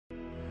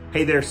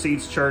Hey there,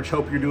 Seeds Church.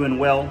 Hope you're doing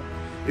well.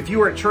 If you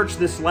were at church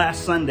this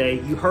last Sunday,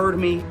 you heard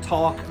me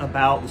talk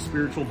about the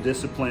spiritual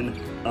discipline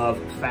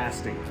of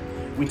fasting.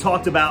 We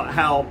talked about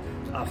how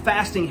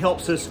fasting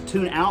helps us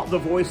tune out the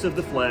voice of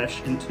the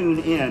flesh and tune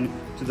in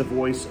to the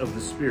voice of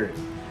the Spirit.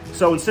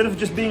 So instead of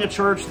just being a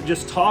church that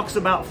just talks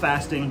about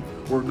fasting,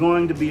 we're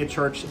going to be a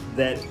church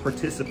that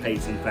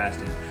participates in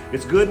fasting.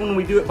 It's good when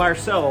we do it by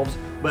ourselves,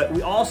 but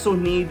we also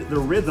need the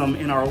rhythm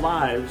in our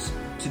lives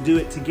to do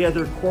it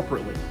together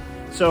corporately.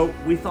 So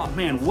we thought,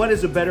 man, what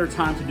is a better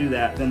time to do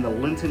that than the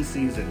Lenten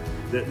season,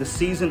 the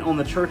season on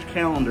the church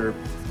calendar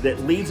that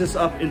leads us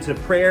up into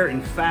prayer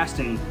and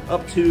fasting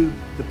up to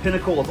the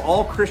pinnacle of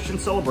all Christian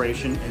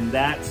celebration, and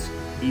that's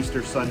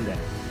Easter Sunday.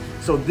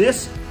 So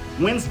this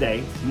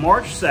Wednesday,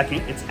 March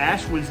 2nd, it's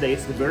Ash Wednesday,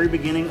 it's the very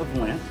beginning of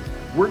Lent.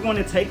 We're going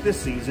to take this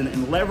season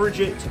and leverage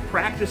it to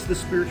practice the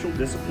spiritual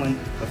discipline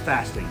of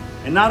fasting.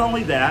 And not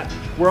only that,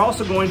 we're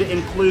also going to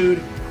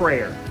include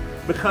prayer,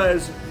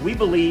 because we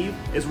believe,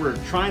 as we're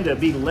trying to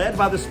be led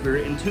by the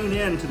Spirit and tune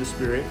in to the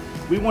Spirit,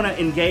 we want to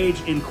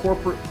engage in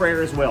corporate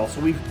prayer as well.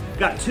 So we've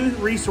got 2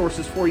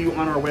 resources for you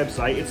on our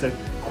website. It's a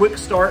quick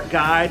start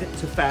guide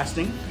to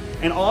fasting,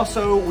 and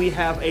also we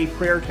have a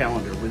prayer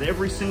calendar with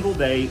every single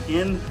day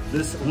in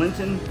this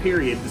Lenten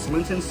period, this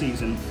Lenten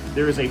season,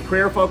 there is a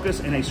prayer focus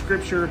and a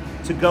scripture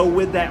to go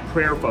with that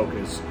prayer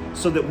focus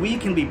so that we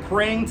can be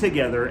praying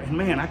together. And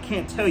man, I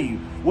can't tell you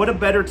what a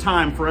better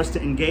time for us to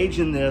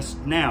engage in this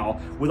now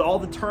with all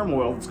the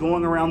turmoil that's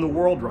going around the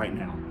world right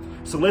now.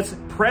 So let's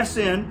press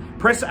in,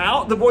 press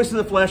out the voice of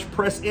the flesh,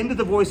 press into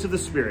the voice of the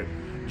Spirit.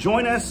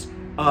 Join us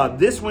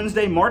this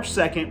Wednesday, March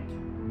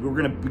 2nd. We're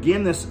going to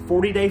begin this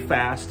 40-day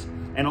fast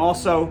and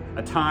also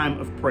a time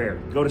of prayer.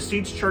 Go to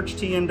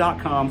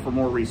seedschurchtn.com for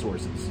more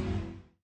resources.